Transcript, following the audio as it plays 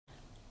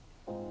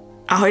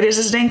Ahoy, this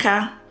is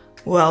Dinka.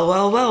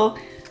 Well,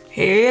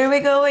 here we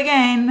go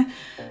again.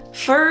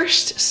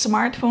 First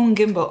smartphone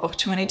gimbal of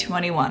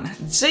 2021.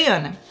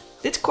 Zhiyun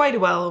did quite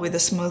well with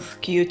the Smooth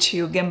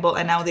Q2 gimbal,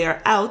 and now they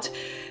are out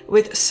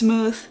with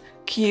Smooth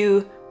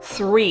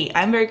Q3.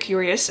 I'm very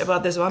curious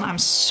about this one. I'm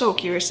so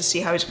curious to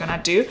see how it's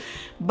gonna do.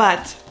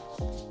 But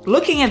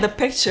looking at the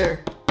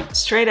picture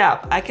straight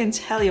up, I can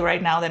tell you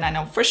right now that I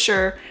know for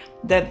sure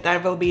that there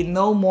will be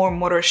no more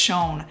motor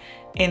shown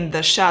in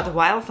the shot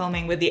while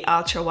filming with the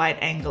ultra-wide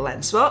angle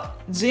lens. Well,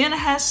 Zhiyun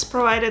has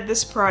provided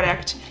this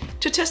product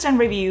to test and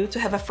review to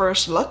have a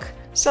first look,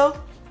 so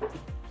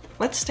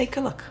let's take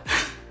a look.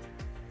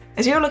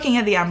 As you're looking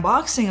at the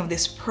unboxing of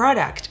this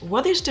product,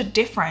 what is the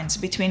difference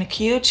between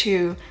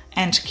Q2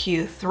 and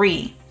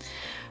Q3?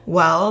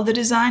 Well, the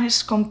design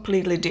is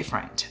completely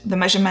different. The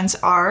measurements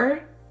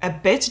are a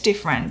bit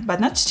different, but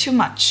not too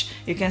much.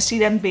 You can see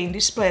them being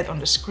displayed on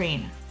the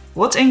screen.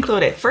 What's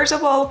included? First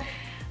of all,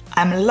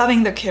 I'm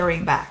loving the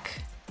carrying bag.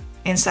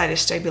 Inside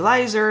is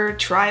stabilizer,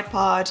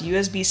 tripod,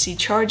 USB-C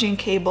charging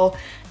cable,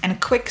 and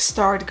quick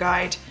start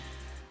guide,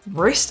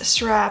 wrist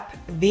strap,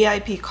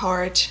 VIP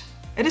card.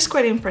 It is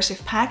quite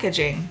impressive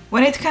packaging.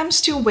 When it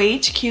comes to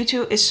weight,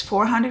 Q2 is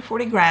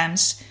 440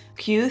 grams,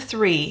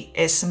 Q3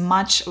 is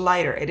much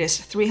lighter, it is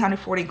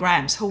 340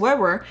 grams.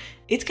 However,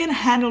 it can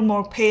handle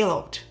more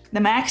payload. The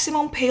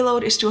maximum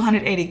payload is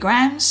 280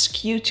 grams,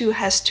 Q2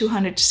 has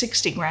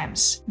 260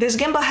 grams. This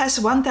gimbal has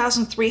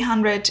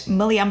 1300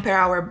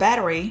 mAh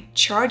battery,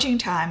 charging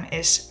time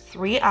is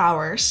 3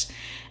 hours,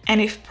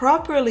 and if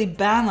properly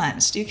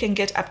balanced, you can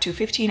get up to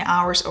 15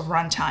 hours of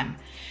runtime.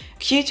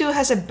 Q2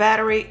 has a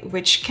battery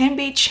which can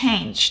be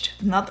changed,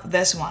 not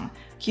this one.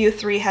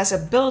 Q3 has a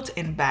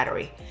built-in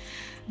battery.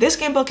 This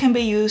gimbal can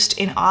be used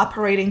in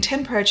operating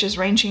temperatures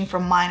ranging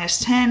from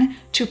 -10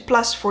 to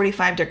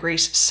 +45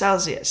 degrees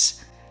Celsius.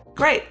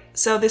 Great,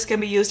 so this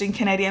can be used in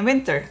Canadian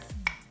winter.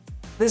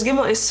 This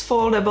gimbal is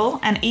foldable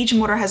and each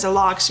motor has a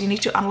lock, so you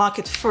need to unlock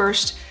it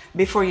first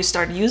before you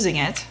start using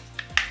it.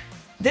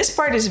 This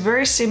part is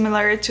very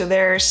similar to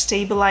their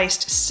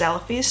stabilized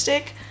selfie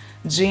stick,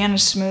 Zhiyun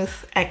Smooth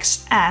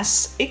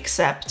XS,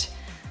 except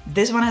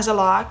this one has a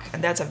lock,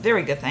 and that's a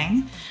very good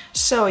thing.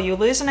 So you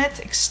loosen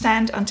it,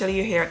 extend until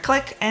you hear a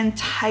click, and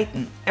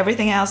tighten.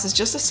 Everything else is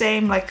just the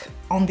same like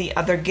on the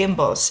other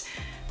gimbals.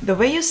 The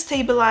way you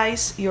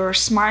stabilize your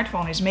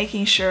smartphone is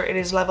making sure it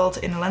is leveled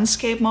in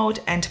landscape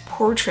mode and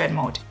portrait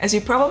mode. As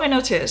you probably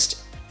noticed,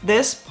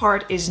 this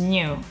part is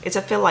new. It's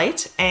a fill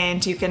light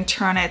and you can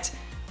turn it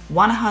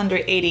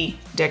 180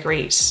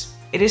 degrees.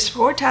 It is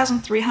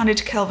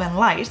 4300 Kelvin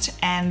light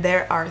and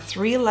there are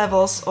 3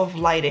 levels of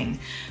lighting.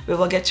 We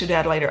will get to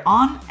that later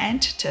on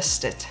and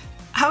test it.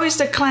 How is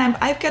the clamp?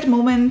 I've got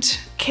Moment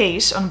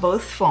case on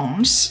both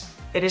phones.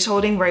 It is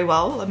holding very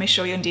well. Let me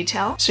show you in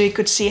detail so you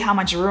could see how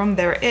much room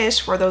there is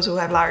for those who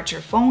have larger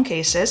phone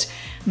cases.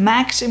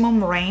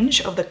 Maximum range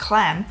of the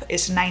clamp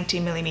is 90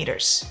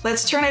 millimeters.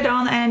 Let's turn it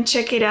on and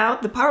check it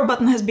out. The power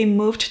button has been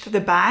moved to the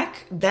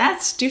back.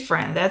 That's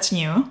different, that's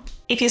new.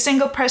 If you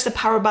single press the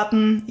power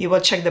button, you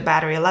will check the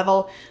battery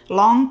level.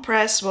 Long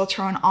press will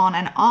turn on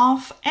and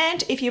off.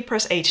 And if you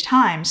press 8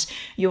 times,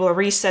 you will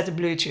reset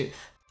Bluetooth.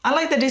 I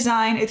like the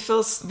design, it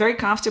feels very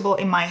comfortable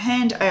in my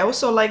hand. I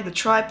also like the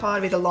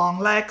tripod with the long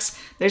legs.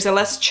 There's a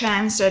less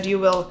chance that you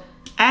will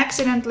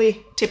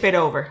accidentally tip it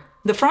over.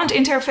 The front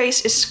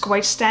interface is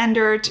quite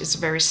standard, it's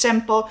very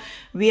simple.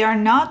 We are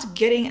not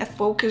getting a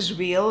focus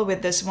wheel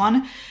with this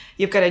one.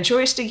 You've got a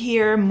joystick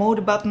here,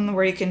 mode button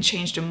where you can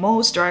change the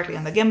modes directly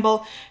on the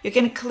gimbal. You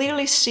can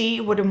clearly see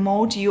what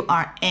mode you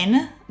are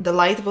in. The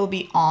light will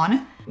be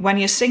on. When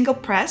you single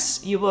press,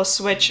 you will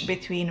switch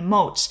between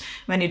modes.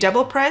 When you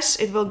double press,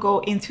 it will go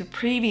into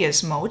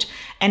previous mode.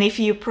 And if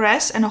you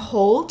press and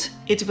hold,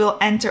 it will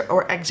enter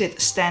or exit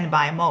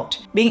standby mode.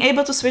 Being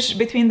able to switch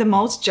between the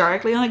modes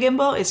directly on a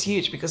gimbal is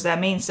huge because that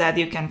means that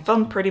you can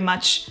film pretty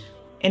much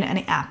in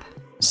any app.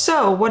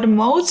 So what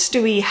modes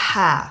do we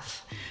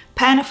have?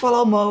 Pan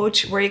follow mode,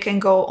 where you can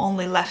go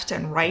only left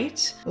and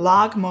right.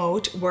 Lock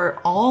mode, where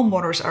all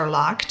motors are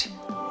locked.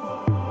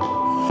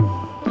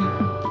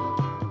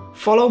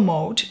 Follow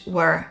mode,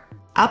 where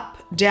up,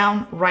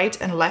 down, right,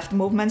 and left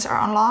movements are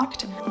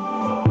unlocked.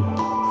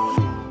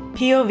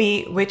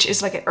 POV, which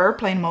is like an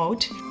airplane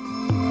mode.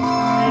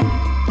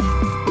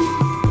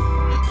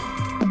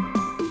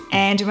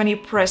 And when you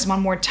press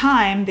one more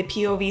time, the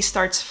POV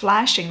starts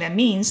flashing. That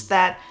means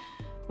that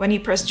when you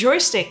press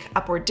joystick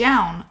up or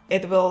down,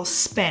 it will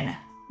spin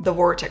the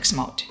vortex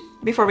mode.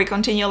 Before we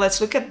continue, let's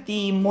look at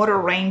the motor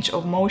range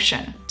of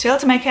motion.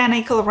 Tilt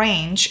mechanical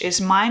range is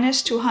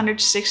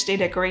 -260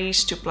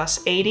 degrees to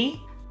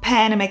 +80.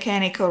 Pan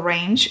mechanical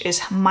range is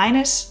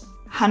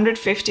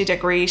 -150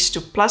 degrees to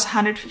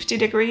 +150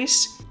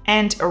 degrees.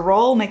 And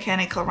roll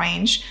mechanical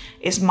range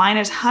is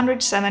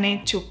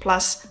 -170 to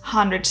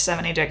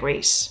 +170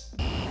 degrees.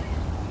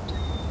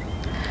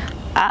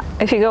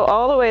 If you go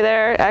all the way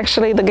there,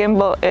 actually the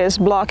gimbal is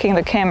blocking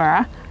the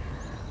camera.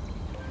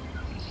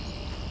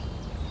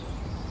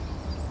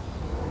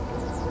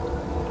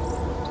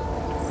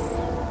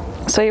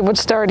 So you would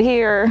start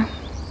here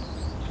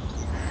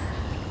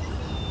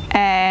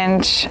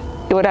and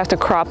you would have to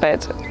crop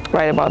it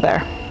right about there.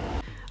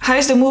 How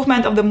is the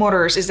movement of the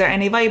motors? Is there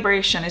any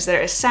vibration? Is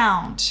there a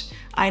sound?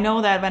 I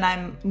know that when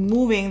I'm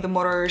moving the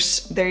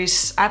motors, there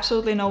is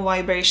absolutely no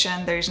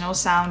vibration, there is no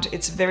sound,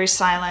 it's very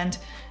silent.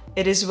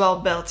 It is well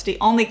built. The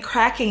only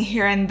cracking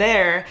here and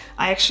there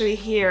I actually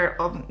hear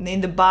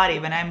in the body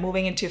when I'm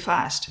moving it too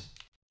fast.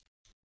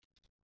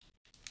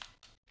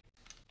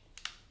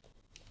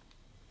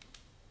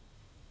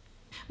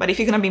 But if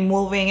you're gonna be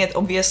moving it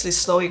obviously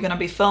slow, you're gonna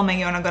be filming,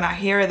 you're not gonna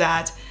hear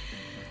that.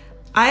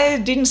 I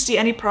didn't see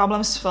any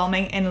problems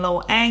filming in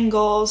low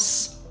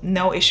angles,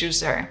 no issues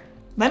there.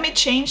 Let me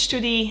change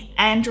to the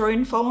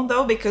Android phone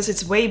though, because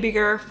it's way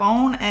bigger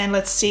phone, and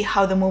let's see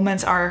how the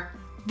movements are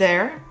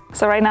there.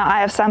 So right now I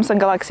have Samsung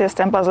Galaxy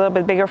S10 Plus, a little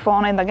bit bigger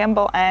phone in the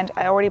gimbal, and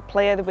I already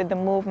played with the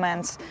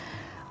movements.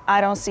 I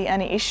don't see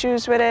any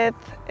issues with it.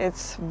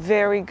 It's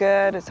very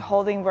good, it's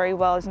holding very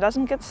well, it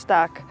doesn't get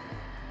stuck.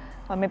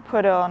 Let me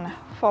put on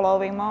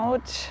following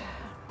mode.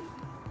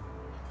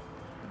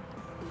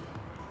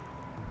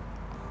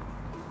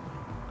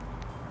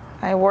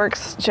 It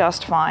works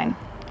just fine.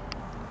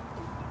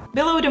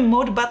 Below the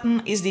mode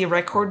button is the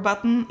record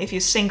button. If you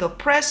single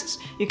press,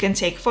 you can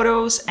take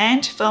photos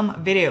and film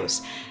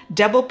videos.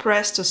 Double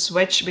press to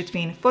switch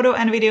between photo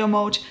and video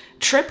mode.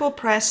 Triple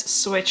press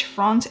switch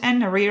front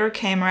and rear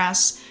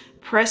cameras.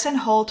 Press and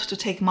hold to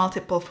take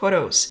multiple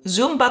photos.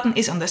 Zoom button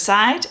is on the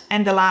side,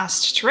 and the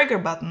last trigger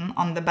button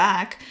on the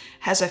back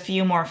has a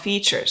few more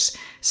features.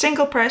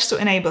 Single press to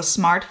enable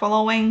smart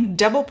following,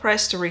 double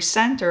press to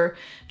recenter,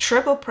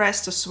 triple press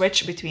to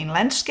switch between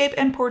landscape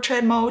and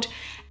portrait mode,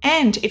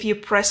 and if you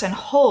press and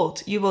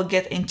hold, you will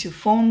get into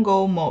phone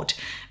go mode,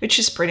 which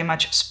is pretty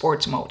much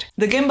sports mode.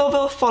 The gimbal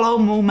will follow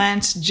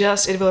movements,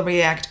 just it will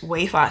react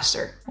way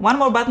faster. One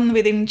more button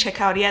we didn't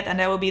check out yet, and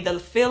that will be the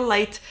fill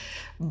light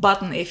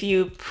button. If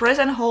you press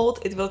and hold,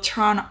 it will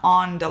turn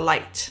on the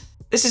light.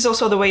 This is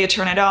also the way you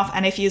turn it off,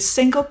 and if you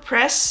single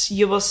press,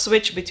 you will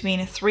switch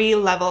between 3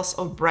 levels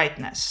of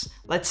brightness.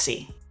 Let's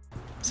see.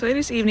 So it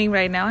is evening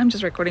right now, I'm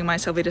just recording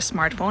myself with a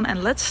smartphone,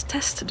 and let's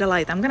test the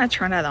light. I'm gonna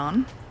turn that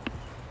on.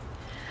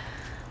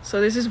 So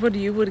this is what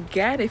you would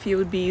get if you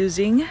would be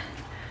using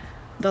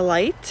the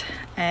light,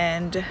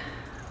 and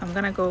I'm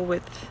gonna go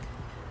with,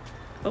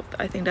 oh,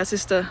 I think this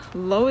is the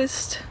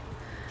lowest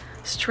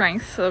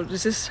strength, so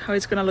this is how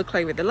it's gonna look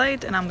like with the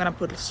light, and I'm gonna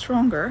put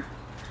stronger.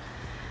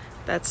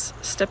 That's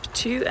step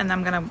 2, and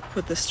I'm gonna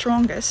put the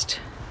strongest,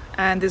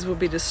 and this will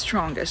be the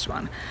strongest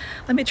one.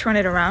 Let me turn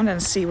it around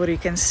and see what you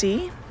can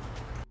see.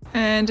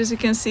 And as you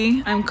can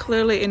see, I'm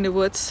clearly in the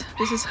woods.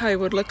 This is how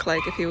it would look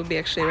like if you would be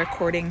actually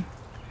recording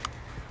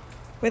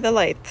with a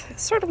light.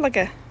 It's sort of like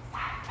a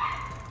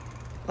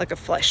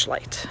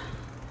flashlight.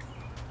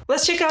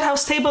 Let's check out how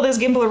stable this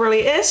gimbal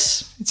really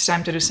is. It's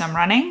time to do some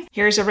running.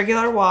 Here's a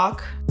regular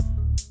walk.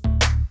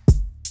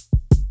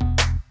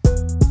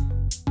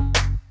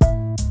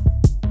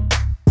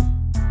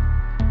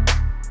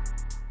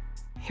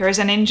 Here's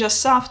a ninja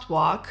soft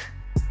walk.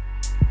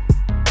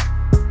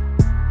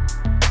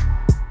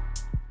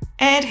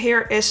 And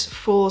here is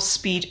full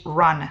speed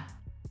run.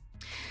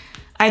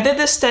 I did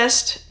this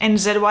test in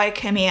ZY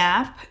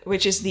app,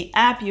 which is the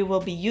app you will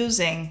be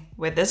using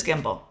with this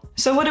gimbal.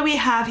 So what do we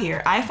have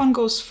here? iPhone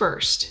goes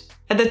first.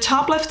 At the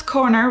top left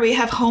corner, we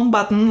have home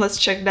button. Let's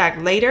check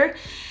that later.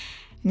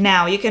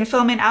 Now you can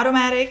film in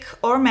automatic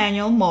or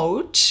manual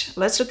mode.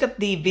 Let's look at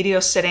the video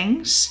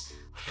settings.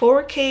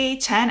 4K,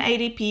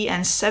 1080p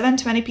and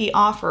 720p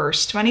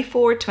offers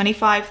 24,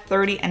 25,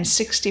 30 and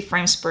 60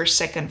 frames per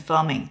second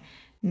filming.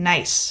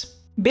 Nice.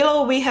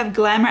 Below we have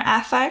glamour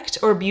effect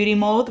or beauty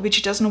mode,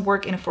 which doesn't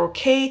work in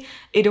 4K.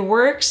 It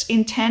works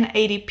in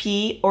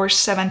 1080p or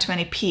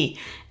 720p.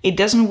 It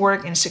doesn't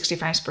work in 60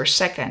 frames per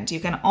second.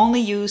 You can only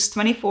use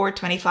 24,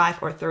 25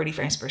 or 30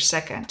 frames per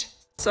second.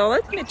 So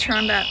let me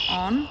turn that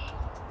on.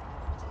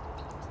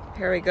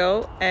 Here we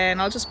go.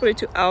 And I'll just put it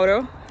to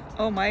auto.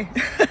 Oh my,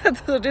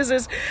 so this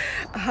is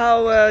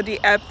how the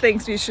app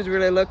thinks you should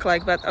really look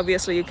like, but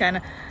obviously you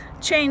can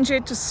change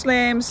it to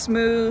slim,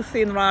 smooth,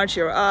 enlarge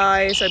your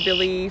eyes, I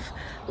believe,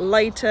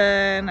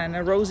 lighten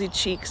and rosy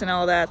cheeks and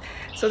all that.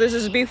 So this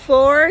is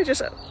before,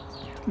 just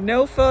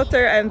no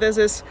filter, and this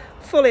is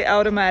fully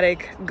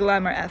automatic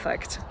glamour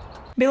effect.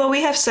 Below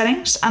we have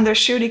settings. Under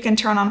shoot you can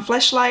turn on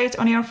flashlight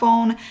on your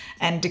phone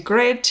and the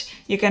grid.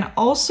 You can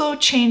also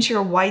change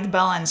your white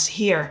balance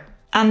here.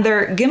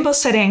 Under gimbal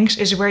settings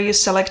is where you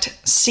select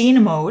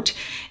scene mode.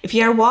 If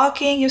you are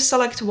walking, you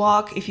select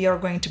walk. If you are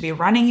going to be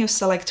running, you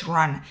select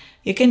run.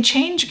 You can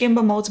change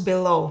gimbal modes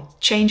below.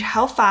 Change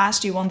how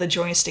fast you want the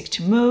joystick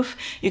to move.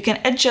 You can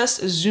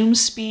adjust zoom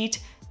speed,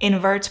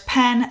 invert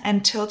pan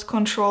and tilt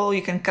control.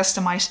 You can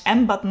customize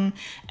M button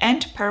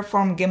and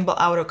perform gimbal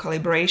auto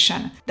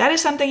calibration. That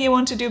is something you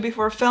want to do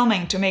before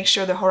filming to make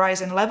sure the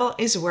horizon level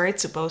is where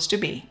it's supposed to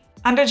be.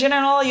 Under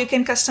general, you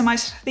can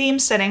customize theme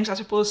settings. I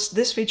suppose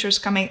this feature is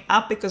coming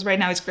up because right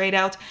now it's grayed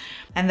out.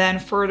 And then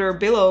further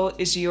below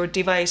is your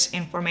device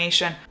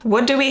information.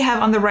 What do we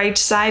have on the right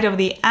side of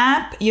the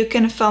app? You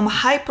can film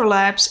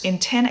hyperlapse in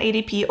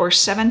 1080p or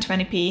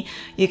 720p.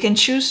 You can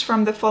choose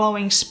from the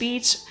following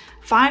speeds: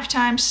 5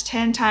 times,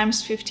 10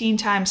 times, 15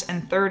 times,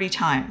 and 30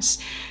 times.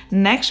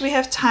 Next, we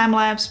have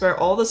time-lapse, where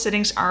all the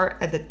settings are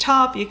at the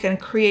top. You can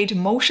create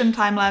motion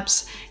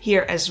time-lapse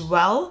here as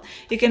well.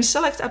 You can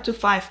select up to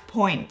 5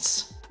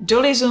 points.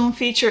 Dolly zoom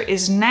feature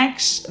is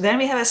next. Then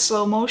we have a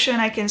slow motion.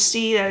 I can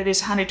see that it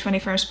is 120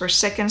 frames per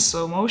second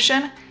slow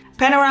motion.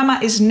 Panorama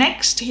is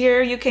next.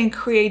 Here you can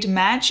create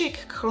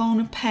magic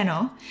clone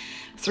panel,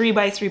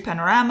 3x3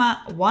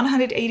 panorama,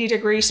 180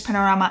 degrees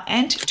panorama,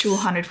 and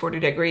 240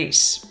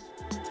 degrees.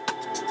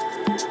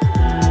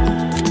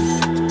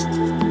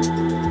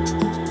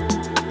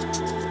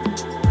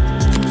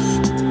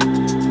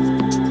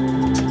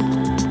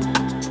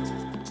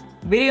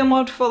 Video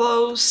mode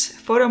follows,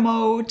 photo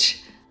mode,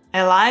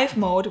 a live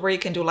mode where you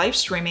can do live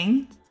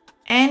streaming,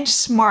 and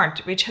smart,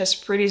 which has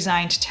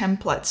pre-designed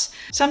templates.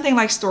 Something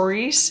like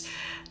stories.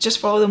 Just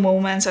follow the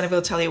movements and it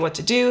will tell you what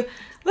to do.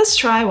 Let's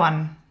try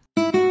one.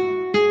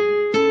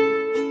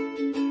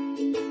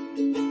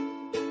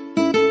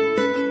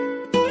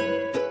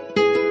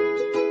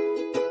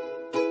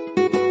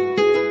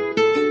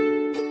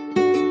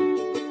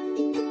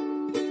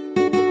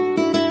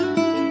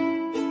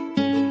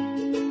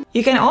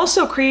 You can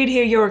also create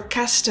here your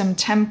custom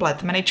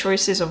template, many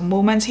choices of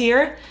movements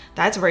here.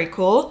 That's very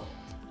cool.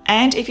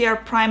 And if you are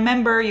a Prime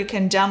member, you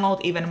can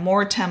download even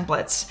more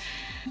templates.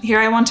 Here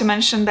I want to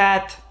mention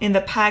that in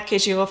the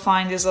package you will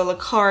find this little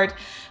card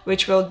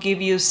which will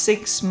give you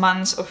 6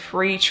 months of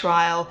free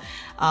trial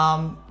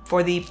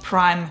for the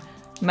Prime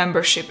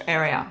membership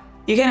area.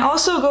 You can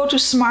also go to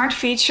Smart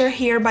feature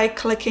here by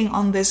clicking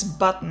on this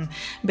button.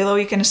 Below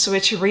you can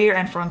switch rear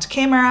and front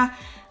camera.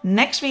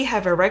 Next we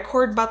have a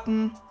record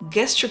button,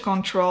 gesture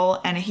control,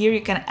 and here you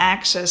can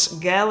access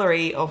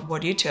gallery of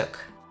what you took.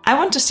 I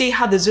want to see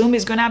how the zoom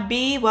is gonna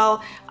be.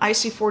 Well, I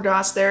see 4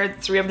 dots there.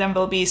 3 of them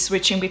will be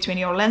switching between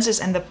your lenses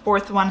and the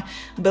 4th one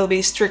will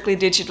be strictly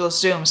digital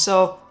zoom.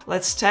 So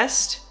let's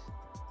test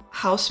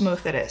how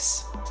smooth it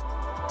is.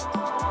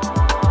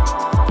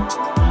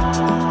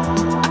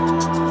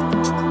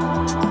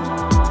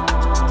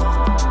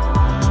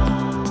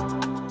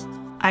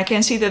 I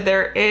can see that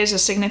there is a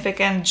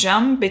significant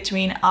jump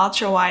between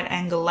ultra-wide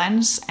angle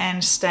lens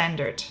and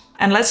standard.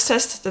 And let's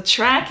test the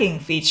tracking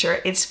feature.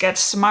 It's got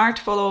Smart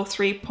Follow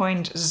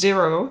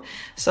 3.0.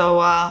 So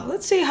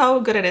let's see how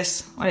good it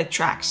is when it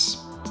tracks.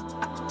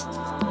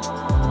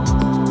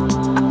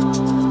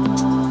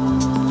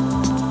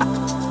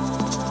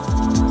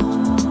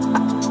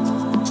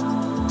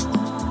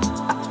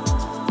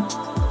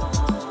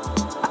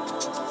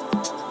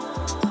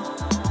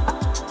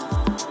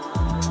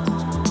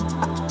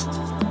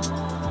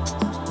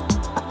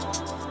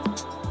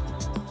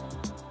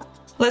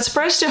 Let's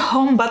press the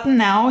home button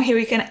now. Here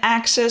you can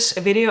access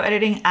a video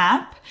editing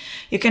app.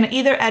 You can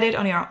either edit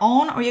on your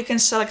own or you can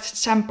select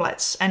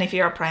templates. And if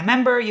you're a Prime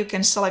member, you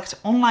can select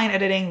online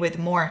editing with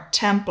more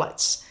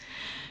templates.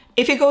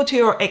 If you go to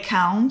your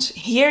account,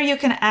 here you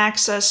can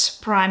access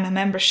Prime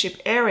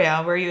membership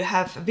area where you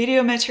have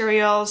video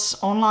materials,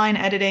 online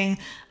editing,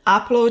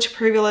 upload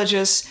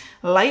privileges,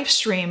 live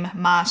stream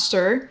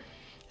master,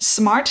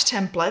 smart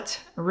template,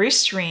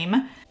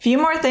 restream. Few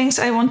more things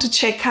I want to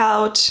check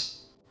out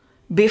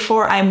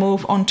before I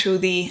move on to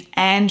the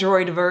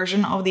Android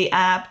version of the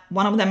app.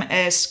 One of them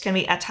is, can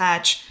we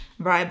attach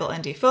variable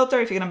ND filter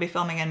if you're gonna be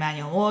filming in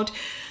manual mode?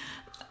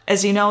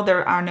 As you know,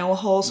 there are no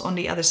holes on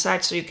the other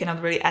side, so you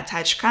cannot really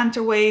attach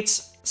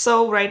counterweights.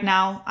 So right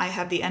now I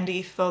have the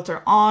ND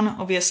filter on.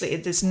 Obviously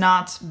it is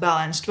not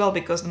balanced well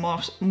because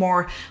the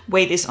more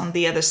weight is on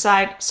the other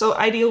side. So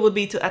ideal would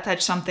be to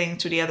attach something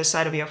to the other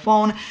side of your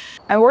phone.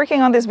 I'm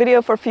working on this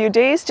video for a few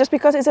days just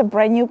because it's a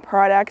brand new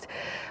product,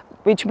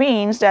 which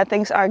means that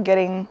things are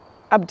getting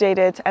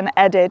updated and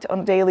added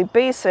on a daily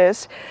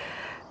basis.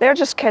 They're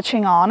just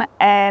catching on,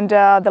 and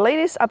the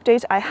latest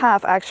update I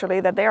have actually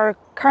that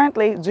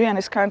Zhiyun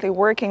is currently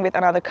working with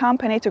another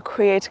company to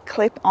create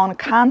clip-on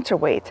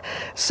counterweight.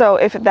 So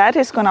if that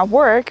is gonna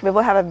work, we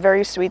will have a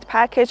very sweet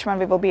package when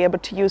we will be able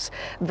to use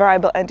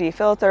variable ND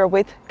filter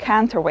with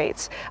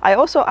counterweights. I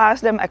also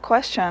asked them a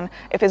question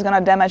if it's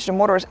gonna damage the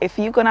motors if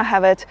you're gonna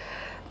have it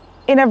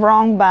in a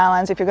wrong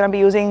balance, if you're going to be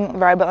using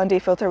variable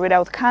ND filter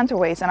without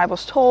counterweights. And I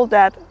was told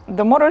that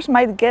the motors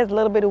might get a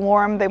little bit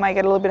warm, they might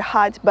get a little bit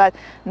hot, but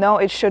no,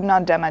 it should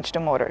not damage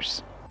the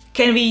motors.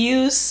 Can we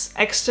use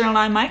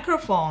external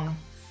microphone?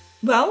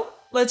 Well,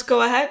 let's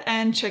go ahead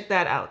and check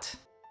that out.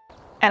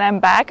 And I'm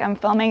back. I'm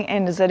filming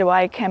in the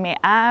Zhiyun Cammy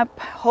app.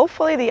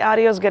 Hopefully the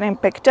audio is getting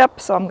picked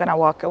up, so I'm gonna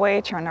walk away,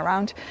 turn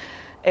around.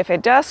 If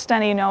it does,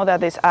 then you know that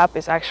this app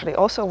is actually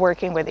also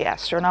working with the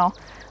external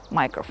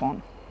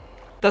microphone.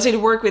 Does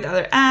it work with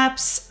other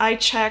apps? I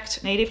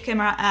checked native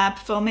camera app,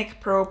 Filmic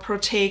Pro,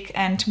 ProTake,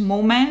 and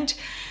Moment.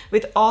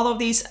 With all of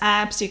these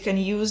apps, you can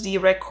use the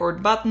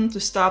record button to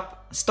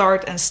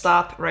start and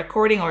stop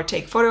recording or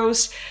take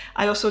photos.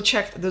 I also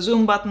checked the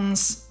zoom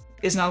buttons.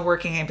 Is not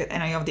working with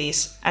any of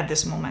these at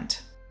this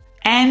moment.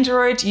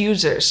 Android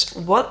users,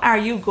 what are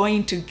you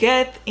going to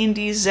get in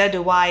the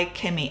ZY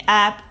Chemi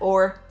app,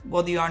 or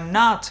what you are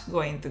not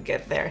going to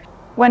get there?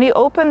 When you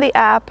open the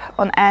app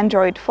on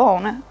Android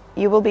phone,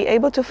 you will be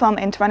able to film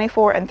in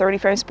 24 and 30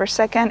 frames per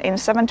second in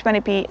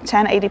 720p,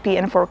 1080p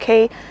and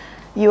 4K.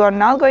 You are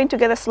not going to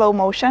get a slow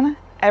motion.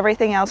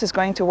 Everything else is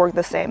going to work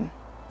the same.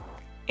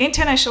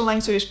 International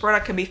links to this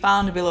product can be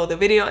found below the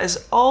video.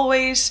 As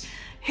always,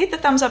 hit the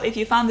thumbs up if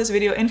you found this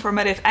video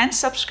informative and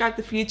subscribe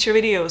to future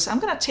videos. I'm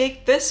gonna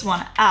take this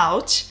one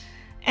out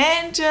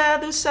and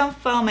do some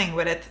filming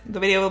with it. The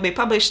video will be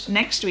published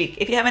next week.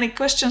 If you have any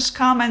questions,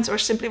 comments, or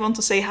simply want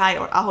to say hi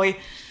or ahoy,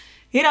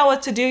 you know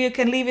what to do. You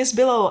can leave this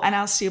below, and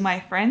I'll see you, my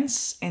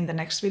friends, in the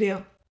next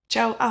video.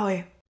 Ciao,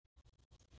 ahoy.